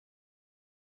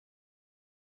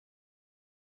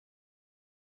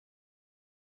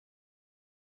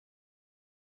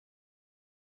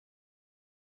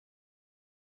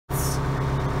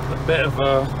bit of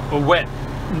a wet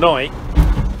night.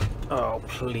 Oh,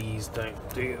 please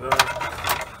don't do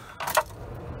that.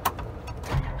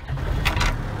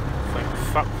 Thank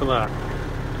fuck for that.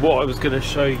 What I was going to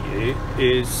show you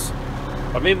is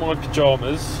I'm in my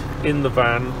pyjamas in the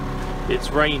van.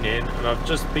 It's raining and I've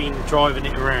just been driving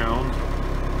it around.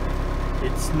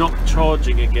 It's not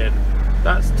charging again.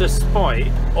 That's despite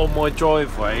on my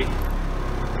driveway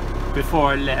before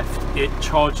I left it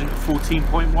charging at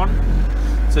 14.1.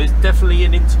 So it's definitely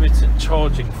an intermittent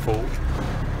charging fault.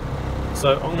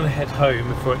 So I'm going to head home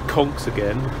before it conks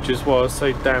again, which is why I was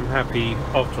so damn happy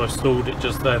after I stalled it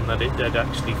just then that it did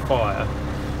actually fire.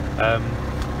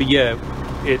 But yeah,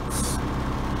 it's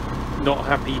not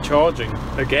happy charging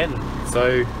again.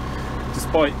 So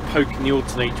despite poking the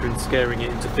alternator and scaring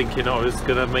it into thinking I was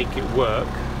going to make it work,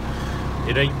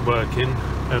 it ain't working,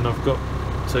 and I've got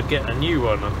to get a new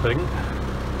one, I think.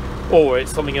 Or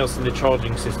it's something else in the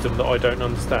charging system that I don't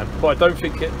understand. But I don't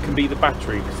think it can be the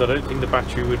battery, because I don't think the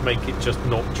battery would make it just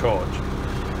not charge.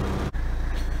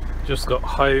 Just got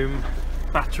home.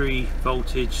 Battery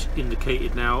voltage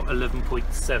indicated now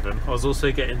 11.7. I was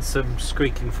also getting some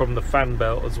squeaking from the fan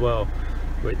belt as well,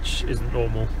 which isn't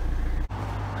normal.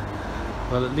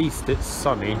 Well, at least it's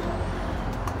sunny.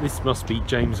 This must be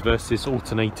James versus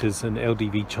alternators and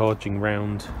LDV charging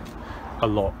round a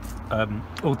lot.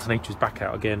 Alternator's back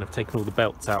out again. I've taken all the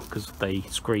belts out because they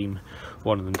scream.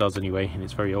 One of them does anyway, and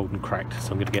it's very old and cracked,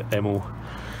 so I'm going to get them all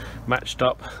matched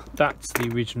up. That's the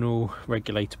original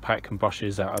regulator pack and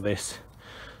brushes out of this.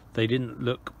 They didn't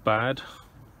look bad,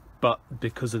 but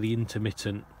because of the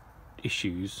intermittent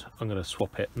issues, I'm going to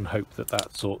swap it and hope that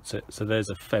that sorts it. So there's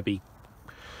a Febby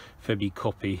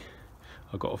copy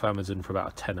I got off Amazon for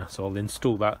about a tenner, so I'll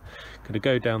install that. Going to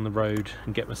go down the road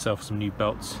and get myself some new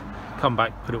belts, come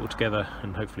back, put it all together,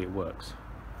 and hopefully it works.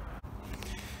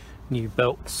 New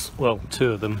belts, well,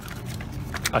 two of them.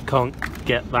 I can't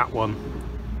get that one,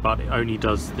 but it only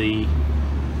does the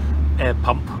air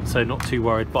pump, so not too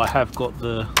worried. But I have got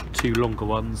the two longer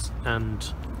ones,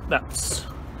 and that's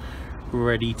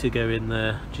ready to go in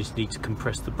there. Just need to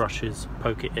compress the brushes,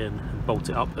 poke it in and bolt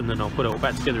it up, and then I'll put it all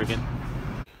back together again.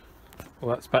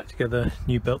 Well, that's back together.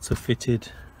 New belts are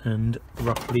fitted and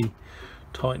roughly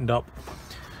tightened up.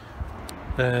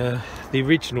 The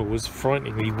original was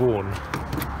frighteningly worn,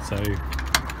 so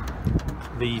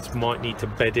these might need to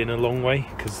bed in a long way,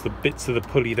 because the bits of the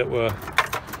pulley that were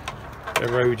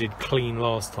eroded clean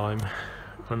last time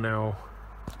are now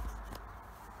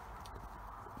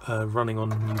running on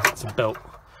new bits of belt,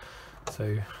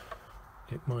 so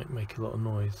it might make a lot of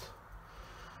noise.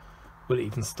 Will it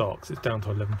even start? Because it's down to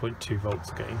 11.2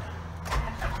 volts again.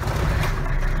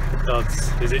 It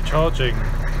does. Is it charging?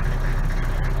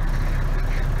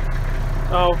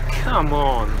 Oh, come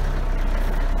on.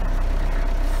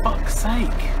 Fuck's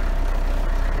sake.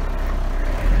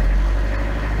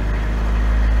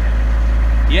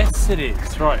 Yes, it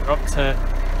is. Right, up to,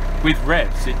 with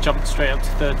revs, it jumped straight up to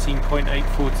 13.8,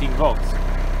 14 volts.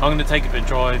 I'm going to take it for a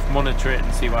drive, monitor it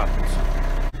and see what happens.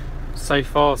 So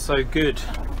far, so good.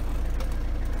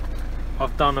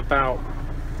 I've done about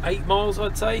 8 miles,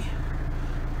 I'd say,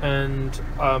 and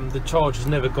the charge has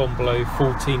never gone below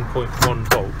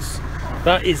 14.1 volts.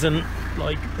 That isn't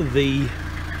like the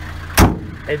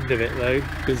end of it though,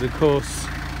 because of course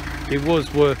it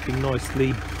was working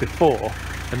nicely before,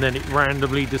 and then it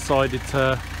randomly decided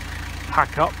to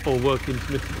pack up or work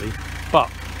intermittently.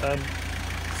 But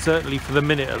certainly for the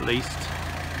minute at least,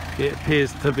 it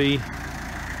appears to be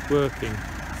working,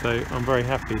 so I'm very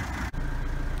happy.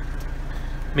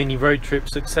 Mini road trip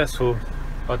successful.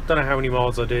 I don't know how many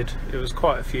miles I did, it was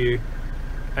quite a few,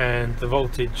 and the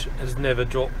voltage has never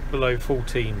dropped below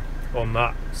 14 on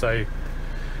that, so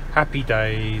happy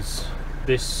days.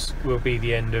 This will be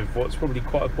the end of what's probably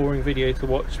quite a boring video to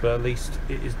watch, but at least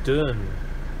it is done.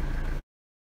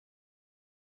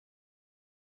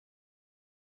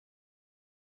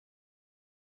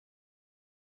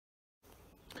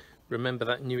 Remember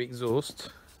that new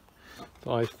exhaust that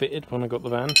I fitted when I got the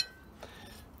van?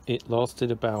 It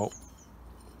lasted about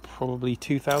probably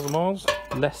 2,000 miles,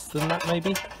 less than that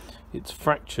maybe. It's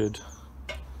fractured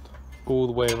all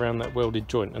the way around that welded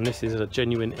joint, and this is a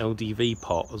genuine LDV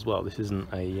part as well. This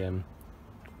isn't a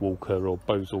Walker or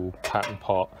Bosal pattern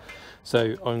part.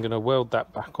 So I'm going to weld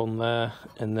that back on there,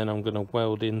 and then I'm going to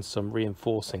weld in some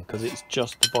reinforcing, because it's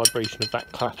just the vibration of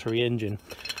that clattery engine.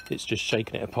 It's just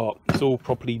shaking it apart. It's all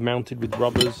properly mounted with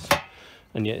rubbers,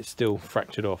 and yet it's still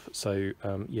fractured off. So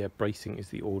yeah, bracing is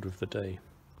the order of the day.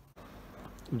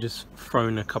 I'm just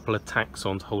throwing a couple of tacks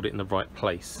on to hold it in the right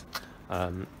place,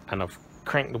 and I've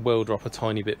cranked the welder up a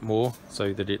tiny bit more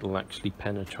so that it'll actually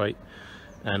penetrate,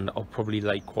 and I'll probably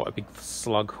lay quite a big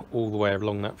slug all the way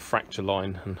along that fracture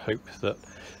line and hope that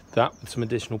with some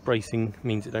additional bracing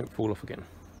means it don't fall off again.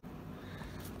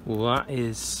 Well, that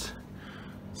is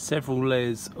several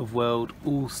layers of weld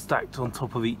all stacked on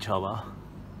top of each other,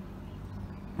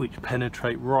 which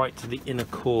penetrate right to the inner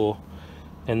core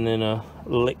and then are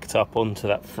licked up onto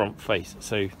that front face.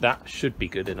 So that should be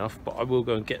good enough, but I will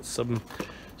go and get some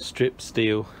strip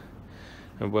steel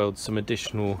and weld some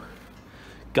additional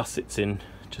gussets in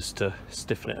just to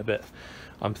stiffen it a bit.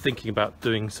 I'm thinking about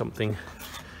doing something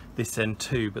this end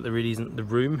too, but there really isn't the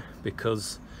room,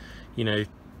 because you know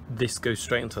this goes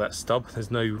straight onto that stub.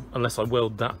 There's no, unless I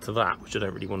weld that to that, which I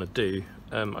don't really want to do.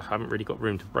 I haven't really got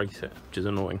room to brace it, which is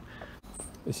annoying.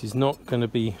 This is not going to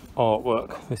be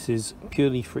artwork, this is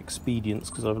purely for expedience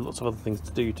because I have lots of other things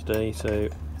to do today. So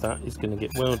that is going to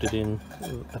get welded in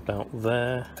about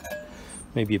there,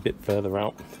 maybe a bit further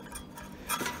out,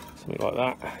 something like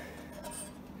that.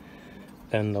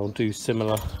 And I'll do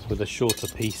similar with a shorter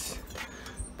piece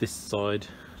this side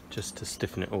just to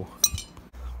stiffen it all.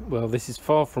 Well, this is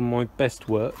far from my best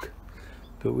work,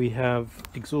 but we have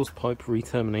exhaust pipe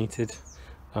re-terminated.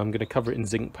 I'm going to cover it in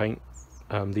zinc paint,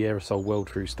 the aerosol weld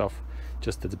through stuff,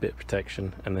 just as a bit of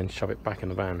protection, and then shove it back in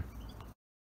the van.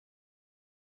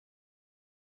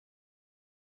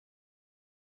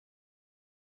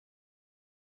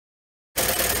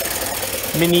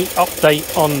 Mini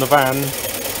update on the van.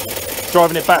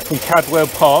 Driving it back from Cadwell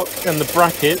Park, and the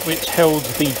bracket which held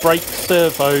the brake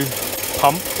servo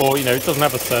pump, or you know, it doesn't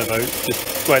have a servo, it's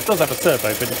just, well, it does have a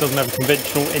servo, but it doesn't have a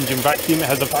conventional engine vacuum, it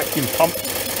has a vacuum pump.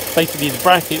 Basically the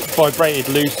bracket vibrated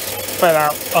loose, fell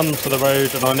out onto the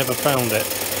road, and I never found it.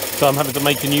 So I'm having to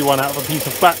make a new one out of a piece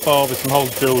of flat bar with some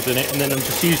holes drilled in it, and then I'm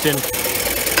just using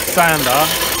sander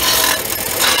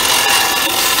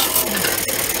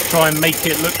to try and make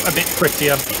it look a bit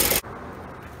prettier.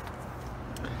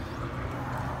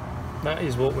 That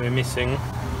is what we're missing.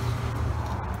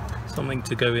 Something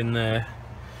to go in there.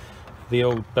 The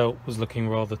old belt was looking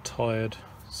rather tired,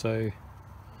 so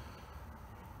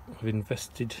I've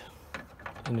invested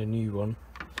in a new one.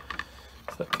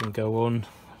 So that can go on.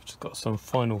 I've just got some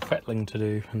final fettling to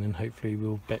do, and then hopefully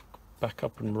we'll be back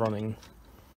up and running.